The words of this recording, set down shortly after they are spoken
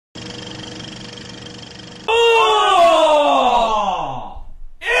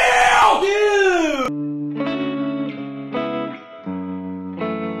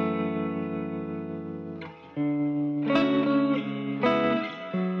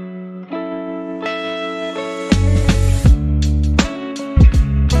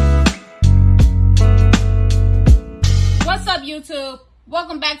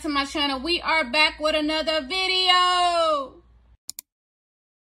Welcome back to my channel. We are back with another video.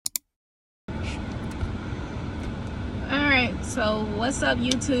 Alright, so what's up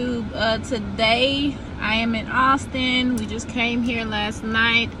YouTube? Today I am in Austin. We just came here last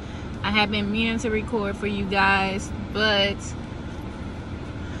night. I have been meaning to record for you guys, but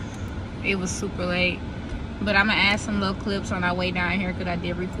it was super late. But I'm gonna add some little clips on our way down here because I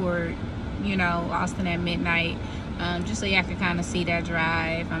did record, you know, Austin at midnight. Just so y'all can kind of see that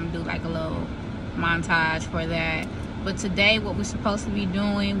drive. I'm gonna do like a little montage for that. But today what we're supposed to be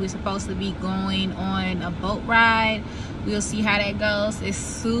doing, we're supposed to be going on a boat ride. We'll see how that goes. It's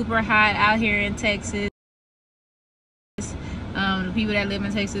super hot out here in Texas. The people that live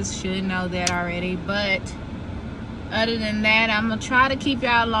in Texas should know that already. But other than that, I'm gonna try to keep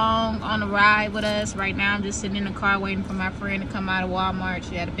y'all along on the ride with us. Right now I'm just sitting in the car waiting for my friend to come out of Walmart.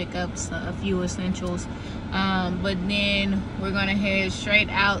 She had to pick up a few essentials. But then we're gonna head straight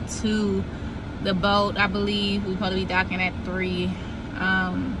out to the boat. I believe we're supposed to be docking at 3.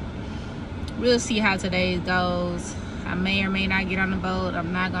 We'll see how today goes. I may or may not get on the boat.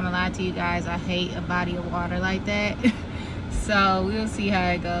 I'm not gonna lie to you guys, I hate a body of water like that. So we'll see how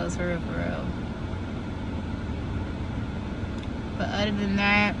it goes, for real. But other than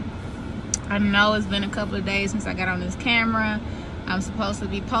that, I know it's been a couple of days since I got on this camera. I'm supposed to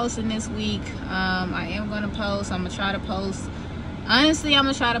be posting this week. I am gonna post. I'm gonna try to post. Honestly, I'm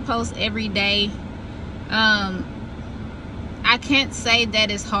gonna try to post every day. I can't say that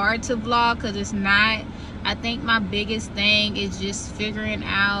it's hard to vlog because it's not. I think my biggest thing is just figuring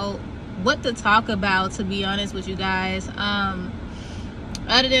out what to talk about, to be honest with you guys.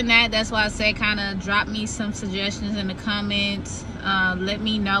 Other than that, that's why I say kind of drop me some suggestions in the comments. Let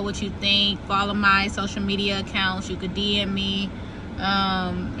me know what you think. Follow my social media accounts. You could DM me.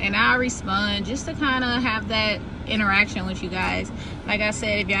 And I'll respond just to kind of have that interaction with you guys. Like I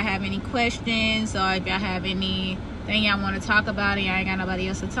said, if y'all have any questions or if y'all have anything y'all want to talk about and y'all ain't got nobody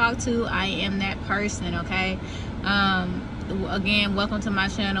else to talk to, I am that person, okay? Again, welcome to my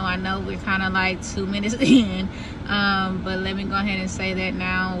channel. I know we're kind of like 2 minutes in, but let me go ahead and say that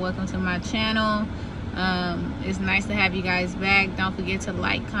now. Welcome to my channel. It's nice to have you guys back. Don't forget to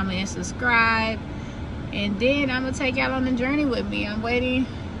like, comment, and subscribe. And then I'm gonna take y'all on the journey with me. I'm waiting.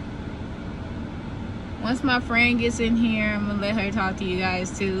 Once my friend gets in here, I'm gonna let her talk to you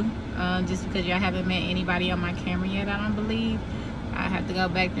guys too. Just because y'all haven't met anybody on my camera yet, I don't believe. I have to go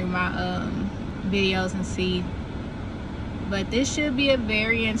back through my videos and see. But this should be a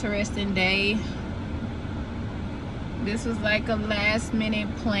very interesting day. This was like a last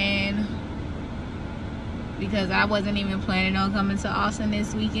minute plan, because I wasn't even planning on coming to Austin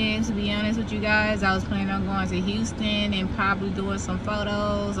this weekend, to be honest with you guys. I was planning on going to Houston and probably doing some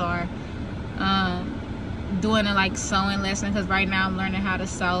photos or doing a like sewing lesson, because right now I'm learning how to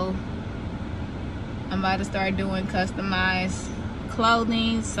sew. I'm about to start doing customized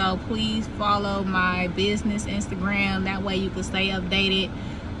clothing, so please follow my business Instagram. That way you can stay updated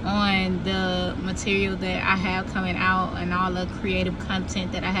on the material that I have coming out and all the creative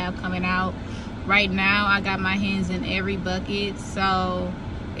content that I have coming out. Right now I got my hands in every bucket, so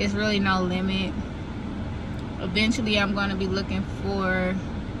it's really no limit. Eventually I'm going to be looking for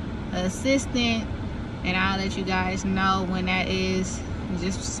an assistant, and I'll let you guys know when that is,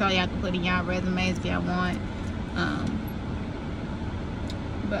 just so y'all can put in y'all resumes if y'all want.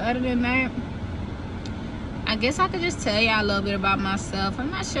 But other than that, I guess I could just tell y'all a little bit about myself.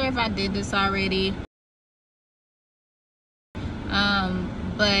 I'm not sure if I did this already,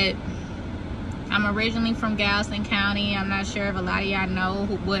 but I'm originally from Galveston County. I'm not sure if a lot of y'all know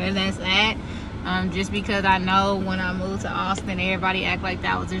where that's at. Just because I know when I moved to Austin, everybody act like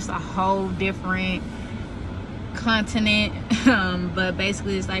that was just a whole different continent. But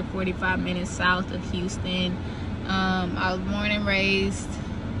basically it's like 45 minutes south of Houston. I was born and raised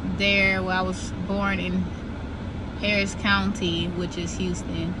there. Well, I was born in Harris County, which is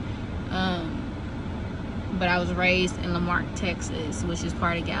Houston. But I was raised in Lamarck, Texas, which is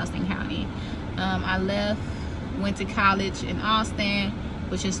part of Galveston County. I went to college in Austin,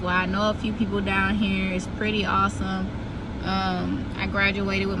 which is why I know a few people down here. It's pretty awesome. I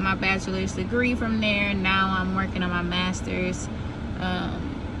graduated with my bachelor's degree from there. Now I'm working on my master's.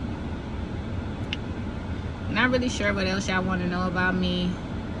 Not really sure what else y'all want to know about me.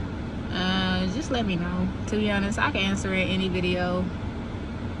 Just let me know. To be honest, I can answer in any video.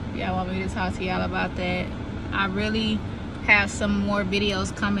 Y'all want me to talk to y'all about that. I really have some more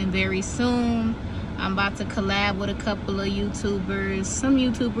videos coming very soon. I'm about to collab with a couple of YouTubers, some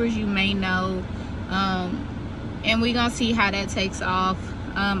YouTubers you may know, and we're gonna see how that takes off.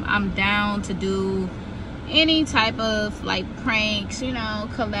 I'm down to do any type of like pranks, you know,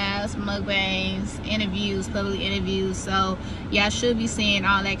 collabs, mukbangs, interviews, public interviews. So y'all should be seeing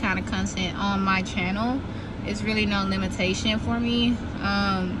all that kind of content on my channel. It's really no limitation for me,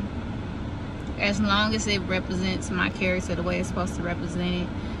 as long as it represents my character the way it's supposed to represent it.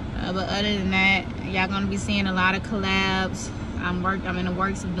 But other than that, y'all gonna be seeing a lot of collabs. I'm in the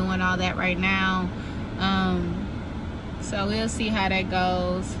works of doing all that right now. So we'll see how that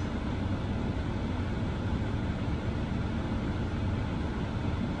goes.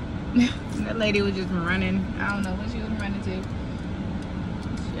 That lady was just running. I don't know what she was running to.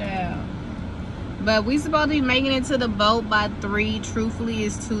 Yeah. But we supposed to be making it to the boat by 3. Truthfully,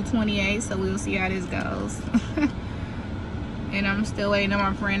 it's 2:28, so we'll see how this goes. And I'm still waiting on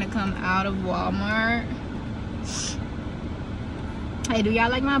my friend to come out of Walmart. Hey, do y'all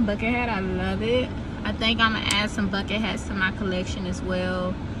like my bucket hat? I love it. I think I'm gonna add some bucket hats to my collection as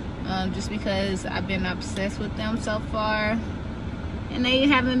well, just because I've been obsessed with them so far. And they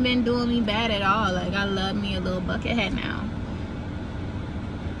haven't been doing me bad at all. Like, I love me a little bucket hat now.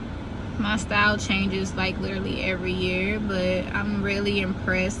 My style changes like literally every year, but I'm really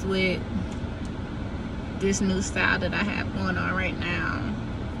impressed with this new style that I have going on right now.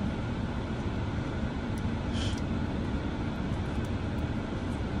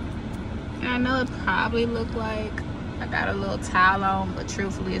 And I know it probably looked like I got a little towel on, but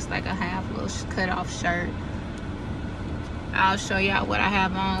truthfully it's like a half little cut off shirt. I'll show y'all what I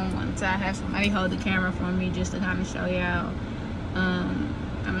have on once I have somebody hold the camera for me, just to kind of show y'all. I'm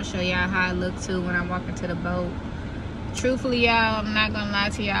gonna show y'all how I look too when I'm walking to the boat. Truthfully, y'all, I'm not gonna lie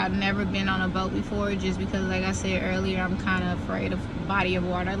to y'all, I've never been on a boat before, just because, like I said earlier, I'm kind of afraid of a body of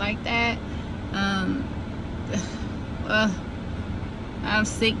water like that. I'm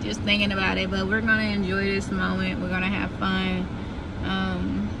sick just thinking about it, but we're gonna enjoy this moment. We're gonna have fun.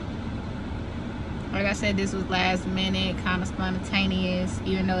 Like I said, this was last minute, kind of spontaneous,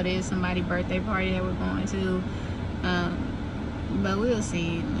 even though it is somebody's birthday party that we're going to. But we'll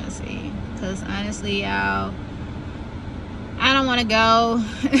see. Let's see. Because honestly, y'all, I don't want to go.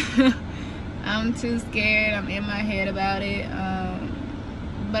 I'm too scared. I'm in my head about it.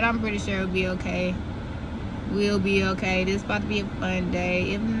 But I'm pretty sure it'll be okay. We'll be okay. This is about to be a fun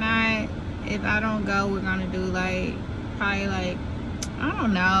day. If not, if I don't go, we're going to do like, probably like, I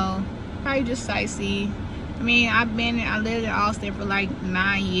don't know. Probably just sightsee. I mean, I lived in Austin for like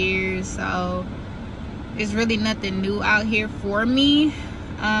 9 years, so it's really nothing new out here for me.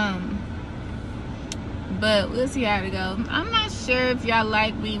 But we'll see how it goes. I'm not sure if y'all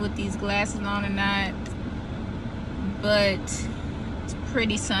like me with these glasses on or not, but it's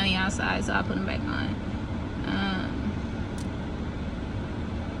pretty sunny outside, so I'll put them back on.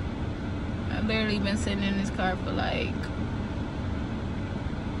 I've literally been sitting in this car for like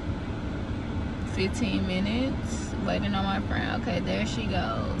 15 minutes waiting on my friend. Okay, there she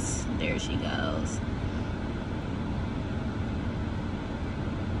goes. There she goes.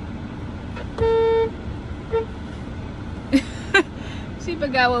 She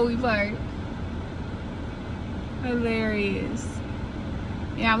forgot where we parked. Hilarious.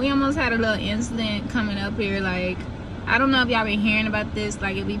 Yeah, we almost had a little incident coming up here. Like, I don't know if y'all been hearing about this.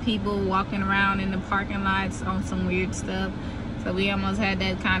 Like, it be people walking around in the parking lots on some weird stuff. So we almost had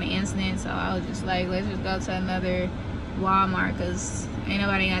that kind of incident. So I was just like, let's just go to another Walmart, because ain't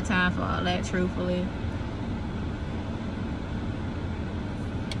nobody got time for all that, truthfully.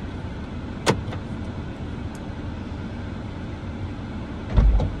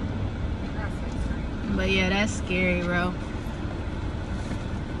 But yeah, that's scary, bro.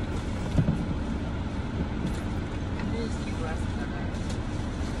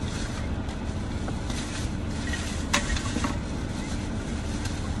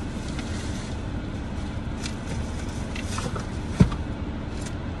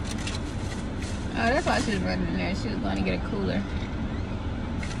 Oh, that's why she was running in there. She was going to get a cooler.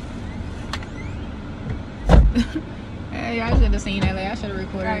 Hey, I should have seen that. Like, I should have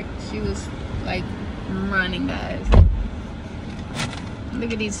recorded. She was like running, guys.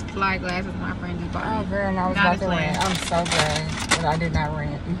 Look at these fly glasses my friend just bought me. Oh, girl, and I was about to rent. I'm so glad that I did not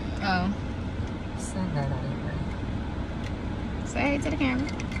rent. Oh. So glad I didn't rent. Say hey to the camera.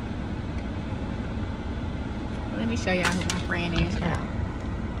 Let me show y'all who my friend is. Yeah.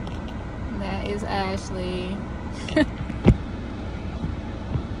 That is Ashley.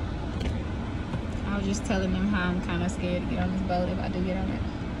 I was just telling them how I'm kind of scared to get on this boat if I do get on it.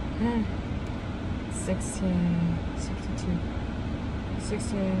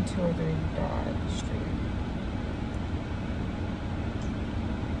 1623 Dodge Street.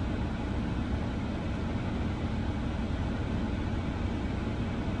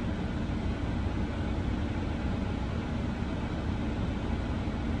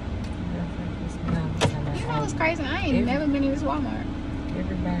 what's crazy? I ain't never been in this Walmart.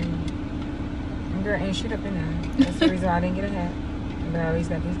 Everybody. Girl, ain't shit up in there. That's the reason why I didn't get a hat. But I always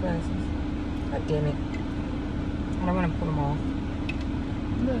got these glasses. God damn it. I don't want to pull them off.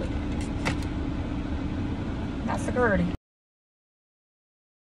 Look. Not security.